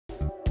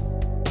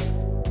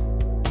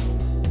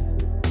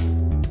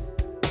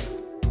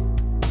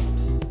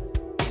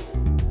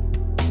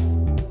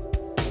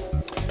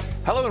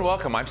Hello and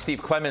welcome. I'm Steve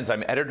Clemons.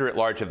 I'm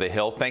editor-at-large of The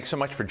Hill. Thanks so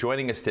much for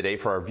joining us today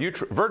for our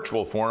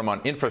virtual forum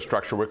on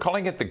infrastructure. We're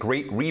calling it the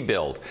Great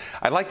Rebuild.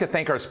 I'd like to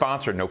thank our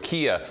sponsor,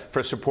 Nokia,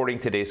 for supporting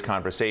today's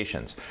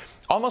conversations.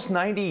 Almost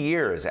 90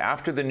 years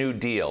after the New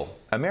Deal,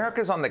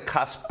 America's on the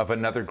cusp of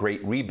another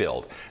great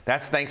rebuild.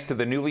 That's thanks to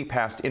the newly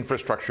passed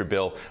infrastructure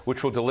bill,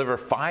 which will deliver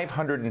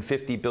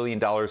 $550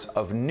 billion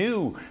of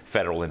new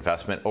federal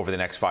investment over the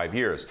next 5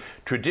 years.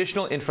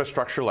 Traditional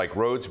infrastructure like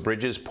roads,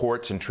 bridges,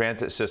 ports, and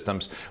transit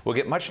systems will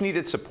get much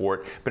needed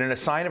support, but in a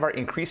sign of our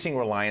increasing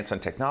reliance on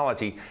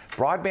technology,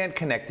 broadband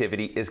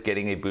connectivity is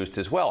getting a boost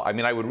as well. I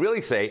mean, I would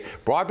really say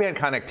broadband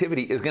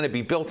connectivity is going to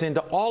be built into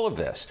all of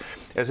this.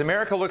 As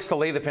America looks to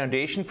lay the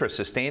foundation for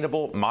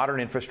sustainable, modern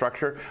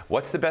infrastructure,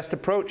 what's the best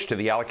approach to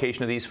the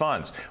allocation of these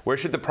funds? Where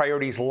should the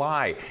priorities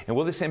lie? And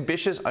will this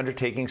ambitious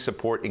undertaking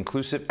support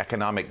inclusive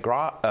economic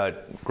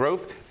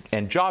growth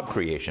and job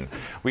creation?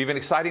 We have an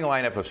exciting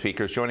lineup of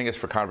speakers joining us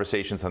for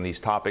conversations on these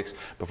topics.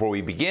 Before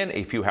we begin,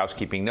 a few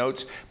housekeeping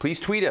notes. Please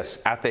tweet us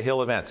at The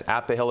Hill Events,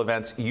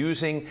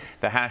 using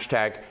the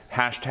hashtag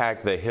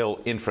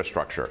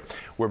 #TheHillInfrastructure.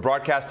 We're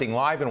broadcasting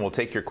live and we'll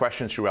take your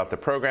questions throughout the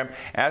program.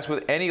 As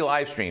with any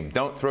live stream,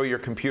 don't throw your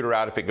computer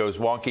out if it goes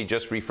wonky.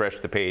 Just refresh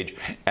the page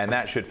and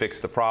that should fix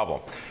the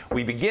problem.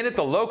 We begin at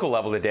the local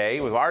level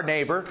today with our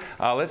neighbor.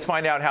 Let's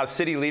find out how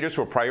city leaders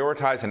will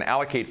prioritize and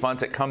allocate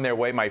funds that come their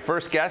way. My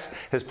first guest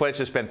has pledged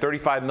to spend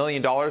 $35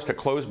 million to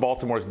close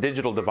Baltimore's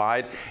digital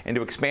divide and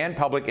to expand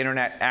public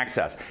internet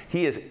access.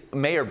 He is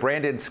Mayor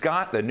Brandon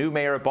Scott, the new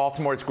mayor of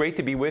Baltimore. It's great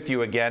to be with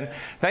you again.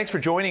 Thanks for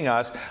joining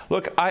us.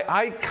 Look,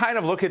 I kind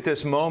of look at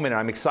this moment, and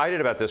I'm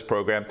excited about this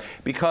program,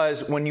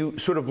 because when you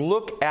sort of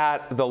look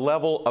at the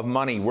level of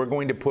money we're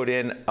going to put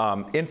in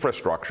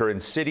infrastructure in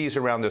cities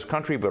around this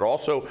country, but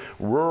also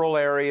rural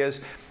areas,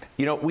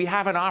 you know, we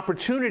have an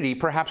opportunity,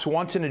 perhaps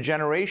once in a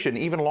generation,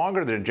 even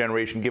longer than a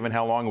generation, given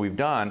how long we've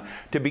done,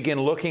 to begin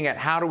looking at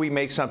how do we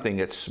make something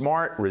that's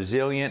smart,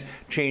 resilient,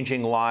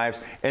 changing lives,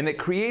 and that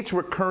creates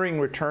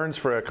recurring returns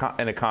for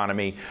an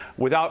economy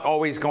without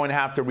always going to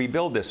have to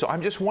rebuild this. So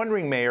I'm just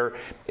wondering, Mayor,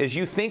 as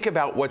you think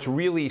about what's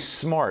really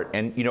smart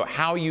and, you know,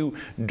 how you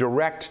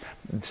direct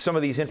some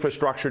of these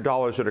infrastructure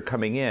dollars that are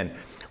coming in,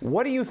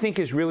 what do you think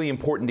is really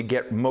important to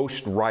get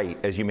most right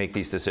as you make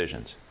these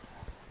decisions?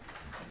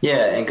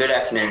 Yeah, and good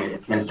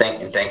afternoon, and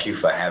thank you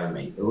for having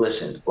me.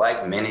 Listen,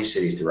 like many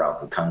cities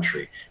throughout the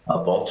country,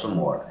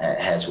 Baltimore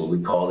has what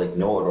we call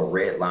ignored or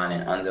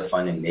redlining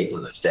underfunded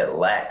neighborhoods that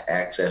lack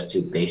access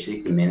to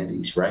basic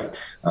amenities, right?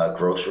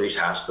 Groceries,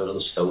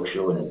 hospitals,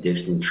 social and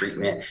addiction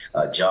treatment,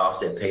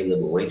 jobs that pay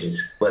little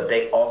wages. But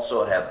they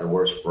also have the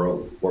worst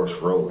roads,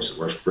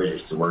 the worst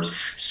bridges, the worst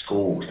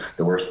schools,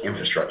 the worst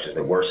infrastructure,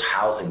 the worst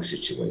housing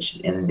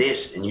situation. And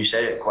this, and you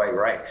said it quite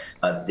right,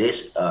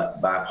 this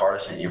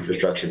bipartisan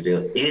infrastructure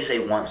bill is a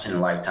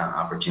once-in-a-lifetime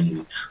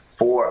opportunity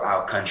for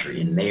our country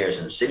and mayors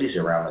and cities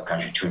around the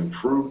country to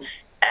improve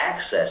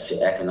access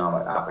to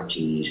economic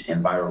opportunities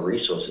and vital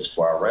resources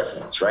for our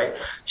residents, right?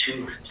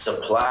 To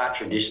supply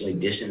traditionally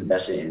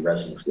disinvested in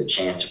residents the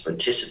chance to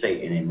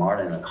participate in a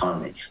modern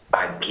economy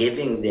by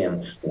giving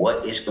them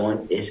what is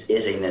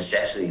a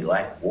necessity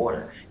like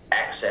water,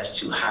 access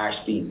to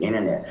high-speed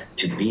internet,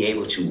 to be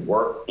able to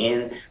work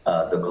in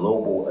the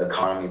global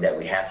economy that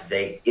we have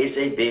today is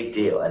a big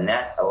deal. And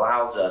that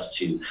allows us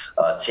to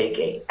take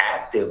an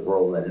active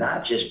role in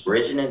not just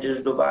bridging the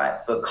digital divide,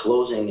 but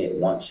closing it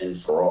once and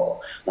for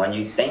all. When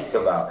you think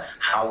about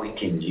how we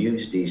can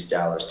use these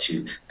dollars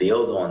to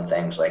build on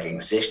things like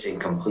existing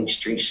complete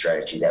street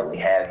strategy that we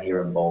have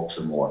here in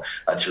Baltimore,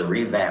 to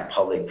revamp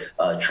public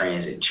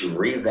transit, to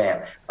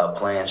revamp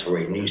plans for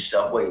a new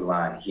subway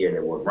line here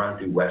that will run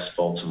through West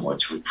Baltimore,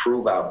 to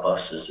improve our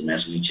bus system,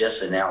 as we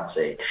just announced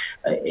a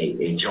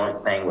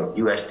joint thing with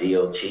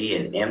USDOT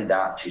and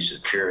MDOT to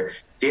secure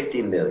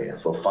 $50 million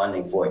for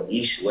funding for an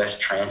east-west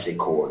transit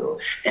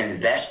corridor.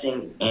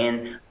 Investing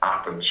in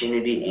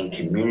opportunity in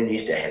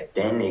communities that have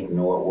been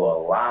ignored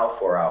will allow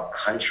for our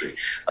country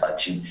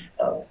to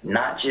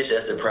not just,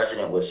 as the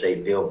president would say,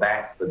 build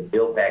back, but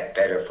build back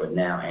better for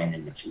now and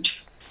in the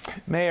future.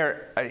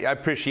 Mayor, I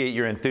appreciate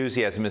your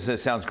enthusiasm.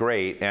 This sounds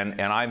great, and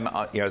I'm,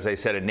 you know, as I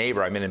said, a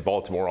neighbor. I'm in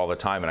Baltimore all the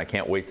time, and I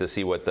can't wait to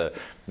see what the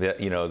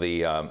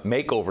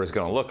makeover is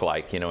going to look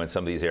like, you know, in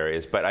some of these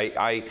areas. But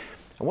I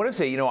want to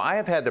say, you know, I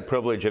have had the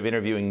privilege of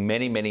interviewing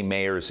many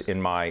mayors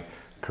in my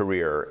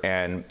career,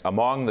 and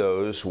among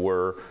those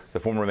were the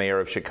former mayor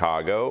of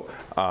Chicago,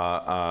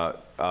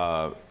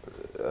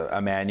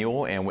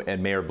 Emanuel,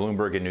 and Mayor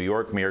Bloomberg in New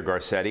York, Mayor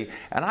Garcetti,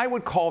 and I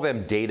would call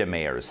them data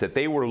mayors, that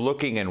they were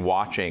looking and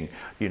watching,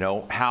 you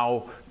know,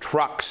 how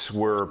trucks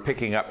were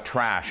picking up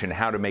trash and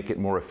how to make it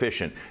more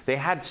efficient. They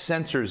had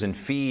sensors and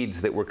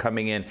feeds that were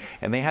coming in,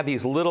 and they had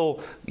these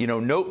little, you know,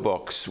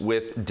 notebooks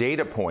with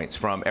data points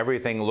from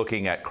everything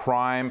looking at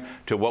crime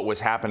to what was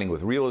happening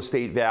with real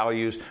estate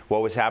values,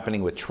 what was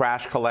happening with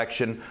trash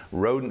collection,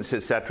 rodents,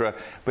 etc.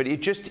 But it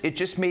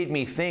just made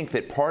me think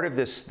that part of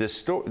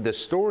this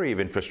story of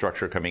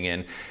infrastructure coming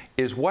in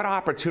is what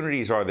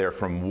opportunities are there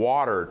from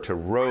water to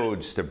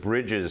roads to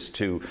bridges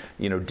to,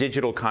 you know,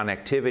 digital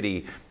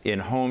connectivity in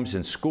homes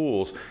and schools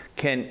schools.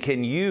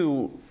 Can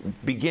you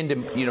begin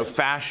to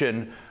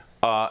fashion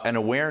an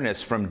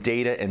awareness from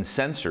data and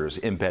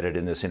sensors embedded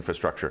in this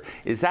infrastructure?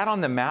 Is that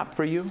on the map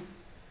for you?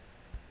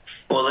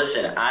 Well,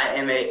 listen, I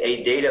am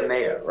a data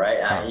mayor, right?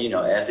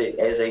 As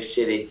a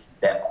city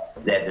that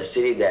the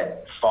city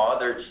that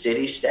fathered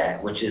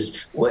CityStat, which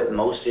is what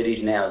most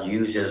cities now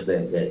use as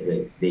the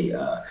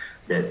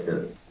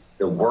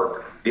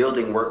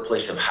building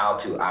workplace of how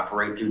to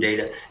operate through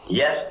data.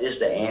 Yes is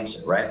the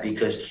answer, right?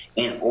 Because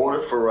in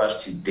order for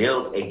us to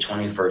build a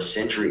 21st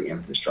century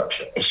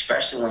infrastructure,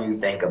 especially when you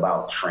think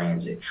about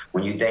transit,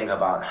 when you think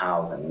about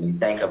housing, when you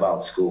think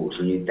about schools,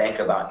 when you think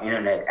about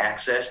internet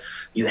access,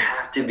 you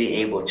have to be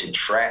able to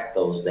track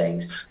those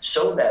things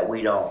so that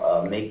we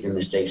don't make the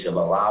mistakes of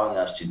allowing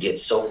us to get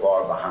so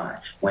far behind.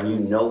 When you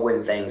know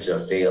when things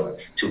are failing,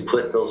 to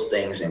put those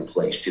things in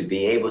place, to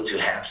be able to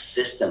have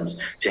systems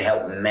to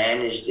help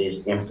manage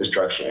this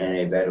infrastructure in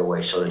a better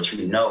way so that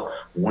you know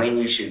when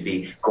you should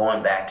be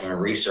going back and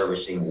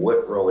resurfacing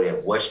what road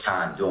at what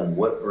time, doing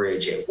what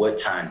bridge at what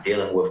time,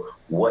 dealing with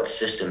what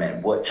system at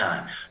what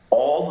time.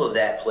 All of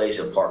that plays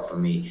a part for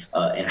me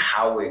in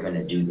how we're going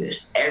to do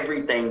this.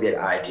 Everything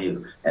that I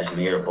do as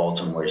mayor of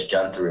Baltimore is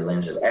done through a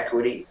lens of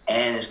equity,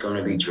 and it's going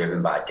to be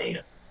driven by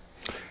data.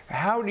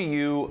 How do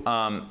you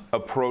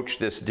approach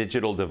this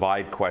digital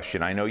divide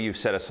question? I know you've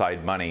set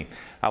aside money.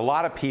 A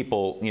lot of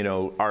people,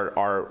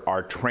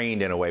 are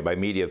trained in a way by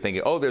media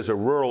thinking, oh, there's a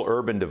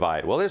rural-urban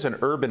divide. Well, there's an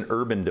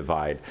urban-urban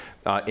divide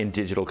in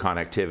digital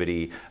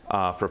connectivity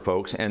for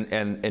folks. And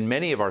in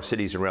many of our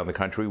cities around the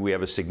country, we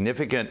have a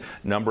significant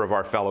number of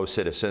our fellow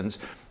citizens,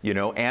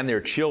 and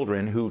their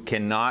children who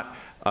cannot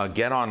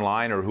get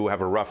online or who have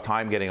a rough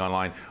time getting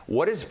online.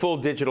 What does full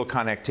digital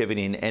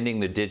connectivity and ending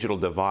the digital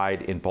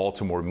divide in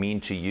Baltimore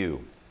mean to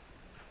you?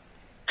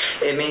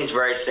 It means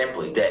very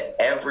simply that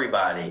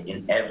everybody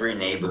in every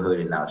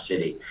neighborhood in our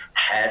city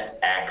has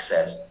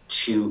access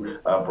to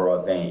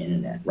broadband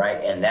internet, right?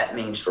 And that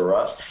means for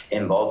us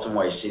in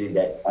Baltimore, a city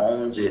that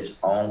owns its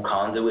own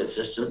conduit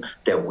system,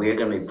 that we're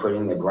going to be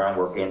putting the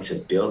groundwork into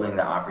building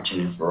the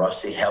opportunity for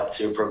us to help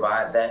to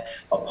provide that.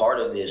 A part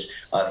of this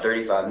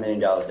 $35 million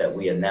that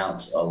we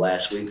announced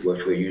last week,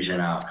 which we're using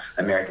our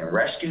American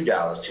Rescue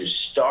dollars to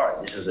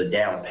start. This is a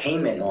down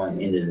payment on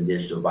into the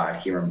digital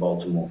divide here in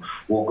Baltimore.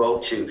 Will go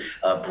to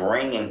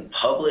bringing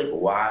public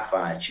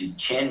Wi-Fi to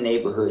 10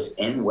 neighborhoods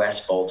in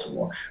West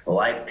Baltimore,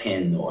 like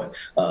Penn North,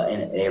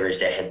 in areas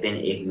that have been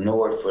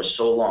ignored for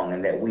so long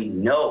and that we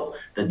know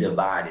the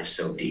divide is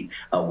so deep.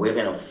 We're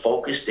going to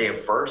focus there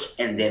first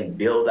and then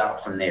build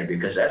out from there,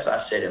 because as I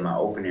said in my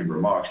opening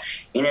remarks,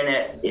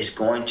 internet is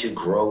going to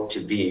grow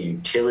to be a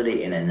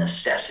utility and a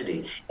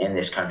necessity in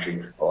this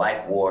country,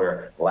 like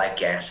water, like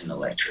gas and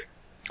electric.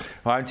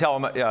 Well, I'm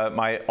telling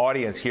my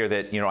audience here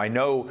that, I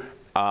know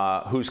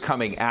who's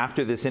coming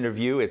after this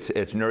interview. It's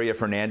Nuria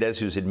Fernandez,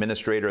 who's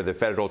administrator of the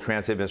Federal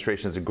Transit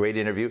Administration. It's a great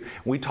interview.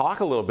 We talk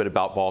a little bit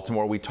about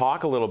Baltimore. We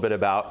talk a little bit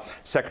about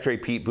Secretary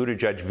Pete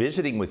Buttigieg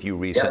visiting with you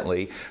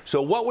recently. Yes.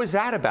 So what was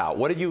that about?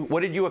 What did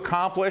you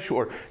accomplish,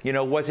 or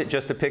was it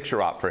just a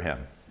picture op for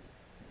him?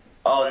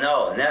 Oh,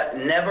 no,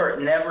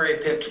 never a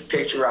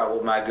picture out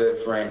with my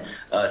good friend,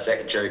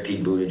 Secretary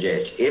Pete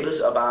Buttigieg. It was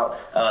about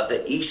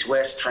the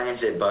East-West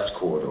Transit Bus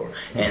Corridor,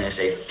 and it's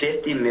a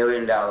 $50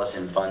 million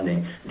in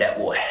funding that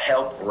will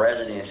help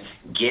residents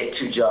get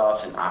to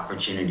jobs and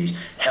opportunities,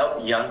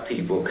 help young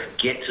people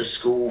get to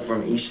school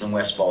from East and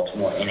West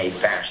Baltimore in a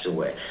faster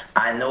way.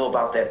 I know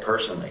about that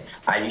personally.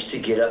 I used to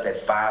get up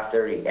at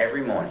 5:30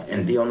 every morning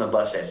and be on the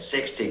bus at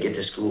 6 to get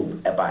to school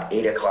about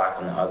 8 o'clock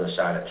on the other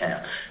side of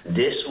town.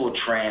 This will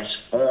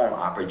transform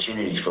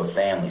opportunities for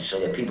families so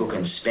that people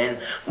can spend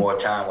more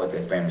time with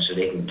their families, so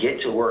they can get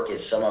to work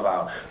at some of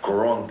our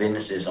growing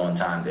businesses on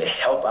time, to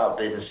help our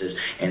businesses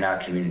in our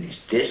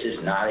communities. This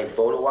is not a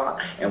photo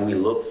op, and we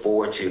look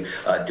forward to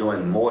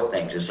doing more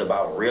things. It's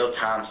about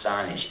real-time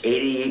signage,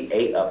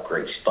 88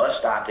 upgrades, bus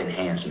stop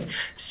enhancement,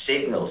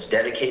 signals,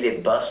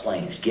 dedicated bus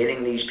lanes,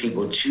 getting these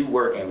people to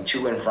work and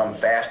to and from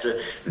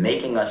faster,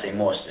 making us a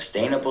more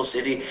sustainable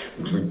city,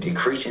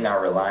 decreasing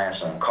our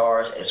reliance on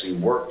cars as we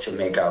work to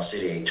make our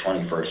city a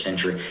 21st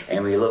century.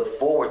 And we look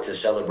forward to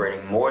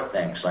celebrating more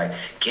things like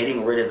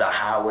getting rid of the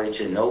highway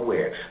to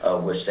nowhere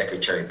with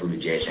Secretary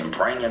Buttigieg and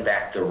bringing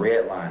back the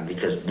red line,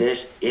 because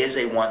this is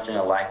a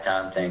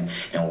once-in-a-lifetime thing,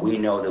 and we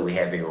know that we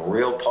have a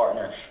real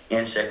partner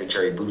in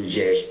Secretary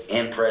Buttigieg,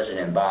 in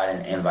President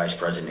Biden, and Vice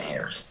President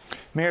Harris.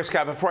 Mayor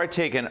Scott, before I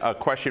take a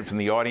question from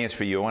the audience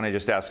for you, I want to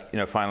just ask,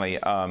 finally,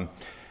 kind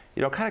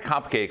of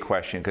complicated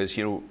question, because,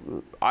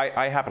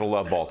 I happen to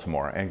love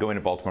Baltimore, and going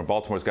to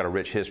Baltimore's got a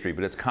rich history,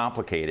 but it's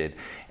complicated.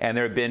 And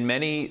there have been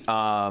many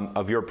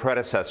of your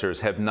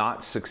predecessors have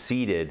not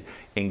succeeded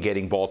in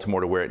getting Baltimore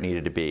to where it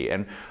needed to be.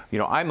 And,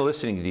 I'm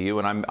listening to you,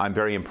 and I'm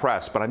very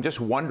impressed, but I'm just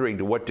wondering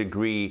to what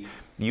degree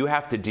you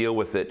have to deal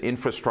with the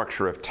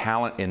infrastructure of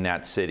talent in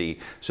that city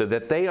so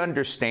that they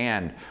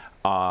understand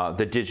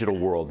the digital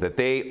world, that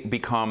they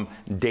become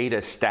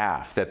data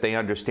staff, that they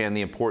understand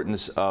the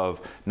importance of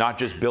not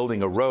just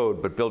building a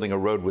road, but building a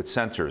road with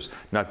sensors,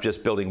 not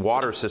just building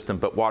water system,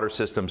 but water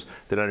systems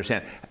that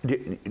understand.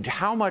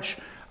 How much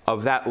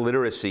of that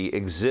literacy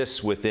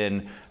exists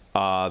within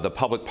the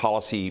public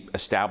policy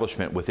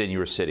establishment within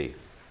your city?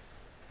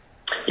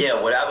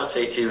 Yeah, what I would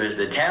say too is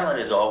the talent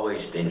has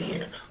always been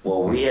here.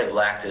 What we have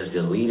lacked is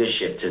the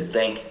leadership to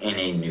think in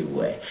a new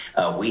way.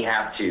 We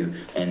have to,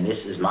 and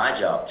this is my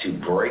job, to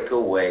break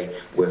away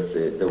with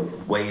the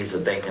ways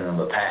of thinking of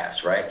the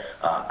past, right?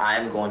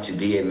 I'm going to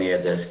be a mayor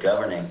that's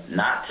governing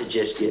not to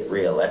just get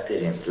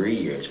reelected in 3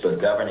 years, but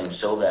governing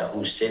so that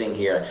who's sitting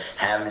here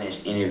having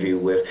this interview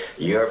with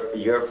your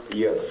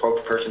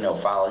person that'll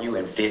follow you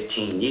in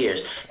 15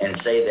 years and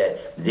say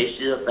that this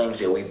is the things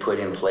that we put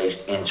in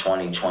place in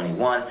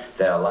 2021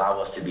 that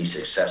allow us to be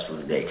successful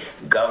today.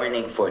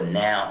 Governing for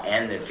now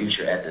and the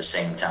future at the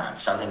same time.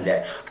 Something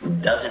that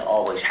doesn't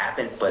always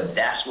happen, but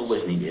that's what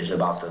was needed. It's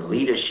about the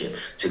leadership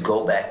to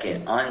go back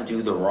and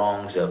undo the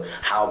wrongs of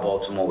how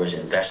Baltimore was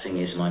investing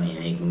its money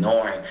and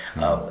ignoring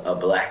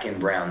black and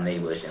brown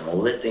neighborhoods and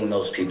lifting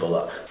those people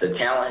up. The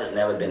talent has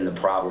never been the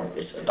problem.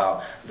 It's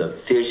about the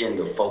vision,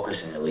 the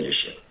focus, and the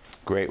leadership.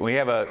 Great. We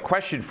have a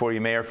question for you,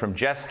 Mayor, from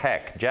Jess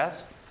Heck.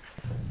 Jess?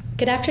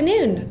 Good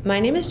afternoon. My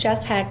name is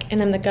Jess Heck,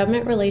 and I'm the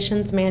Government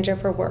Relations Manager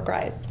for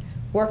WorkRise.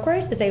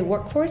 WorkRise is a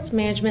workforce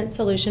management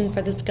solution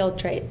for the skilled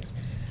trades.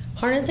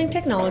 Harnessing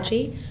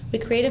technology, we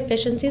create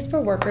efficiencies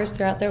for workers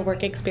throughout their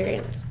work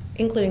experience,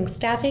 including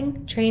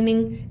staffing,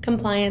 training,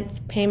 compliance,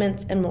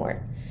 payments, and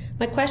more.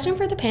 My question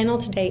for the panel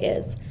today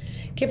is,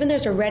 given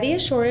there's already a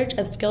shortage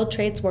of skilled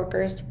trades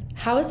workers,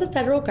 how is the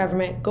federal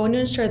government going to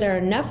ensure there are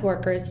enough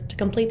workers to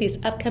complete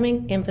these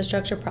upcoming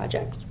infrastructure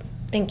projects?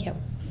 Thank you.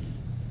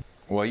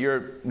 Well,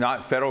 you're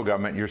not federal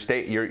government, you're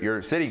state,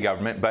 you're city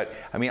government, but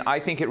I mean,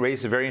 I think it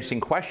raises a very interesting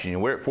question.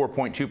 We're at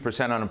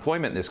 4.2%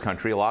 unemployment in this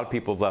country. A lot of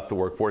people have left the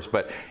workforce,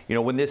 but you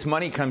know, when this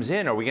money comes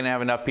in, are we going to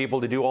have enough people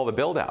to do all the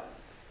build out?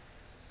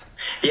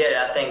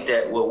 Yeah, I think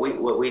that what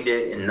we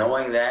did in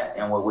knowing that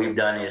and what we've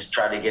done is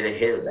try to get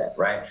ahead of that,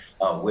 right?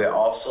 We're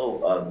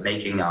also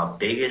making our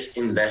biggest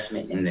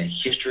investment in the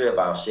history of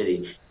our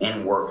city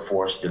in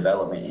workforce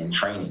development and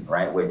training,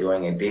 right? We're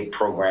doing a big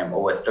program,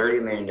 over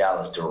 $30 million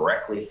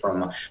directly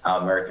from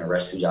our American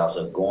Rescue Dollars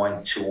of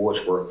going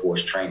towards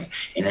workforce training.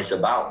 And it's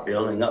about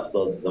building up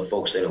the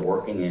folks that are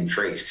working in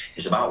trades.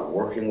 It's about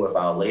working with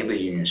our labor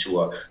unions who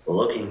are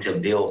looking to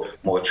build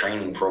more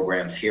training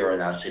programs here in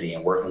our city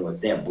and working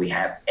with them. We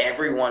have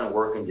everyone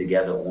working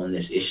together on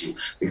this issue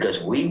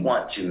because we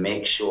want to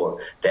make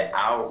sure that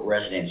our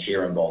residents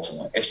here in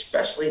Baltimore,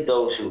 especially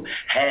those who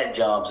had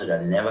jobs that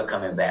are never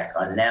coming back,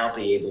 are now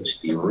be able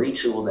to be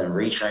retooled and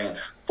retrained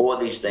for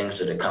these things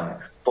that are coming.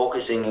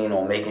 Focusing in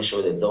on making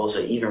sure that those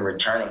are even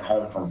returning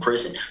home from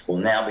prison will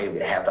now be able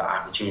to have the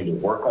opportunity to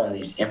work on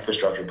these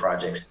infrastructure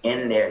projects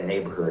in their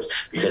neighborhoods,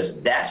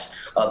 because that's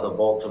the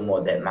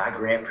Baltimore that my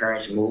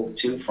grandparents moved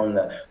to from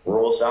the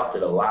rural South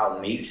that allowed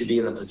me to be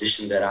in the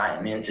position that I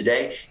am in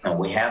today. And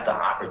we have the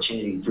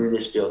opportunity through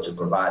this bill to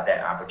provide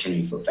that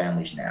opportunity for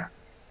families now.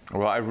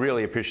 Well, I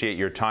really appreciate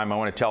your time. I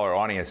want to tell our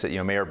audience that, you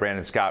know, Mayor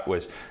Brandon Scott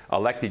was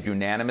elected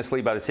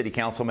unanimously by the city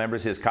council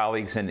members, his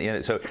colleagues,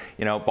 and so,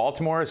 you know,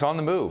 Baltimore is on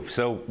the move.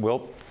 So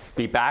we'll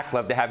be back.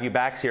 Love to have you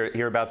back,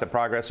 hear about the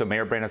progress. So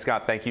Mayor Brandon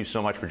Scott, thank you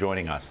so much for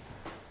joining us.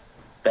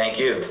 Thank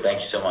you. Thank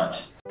you so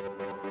much.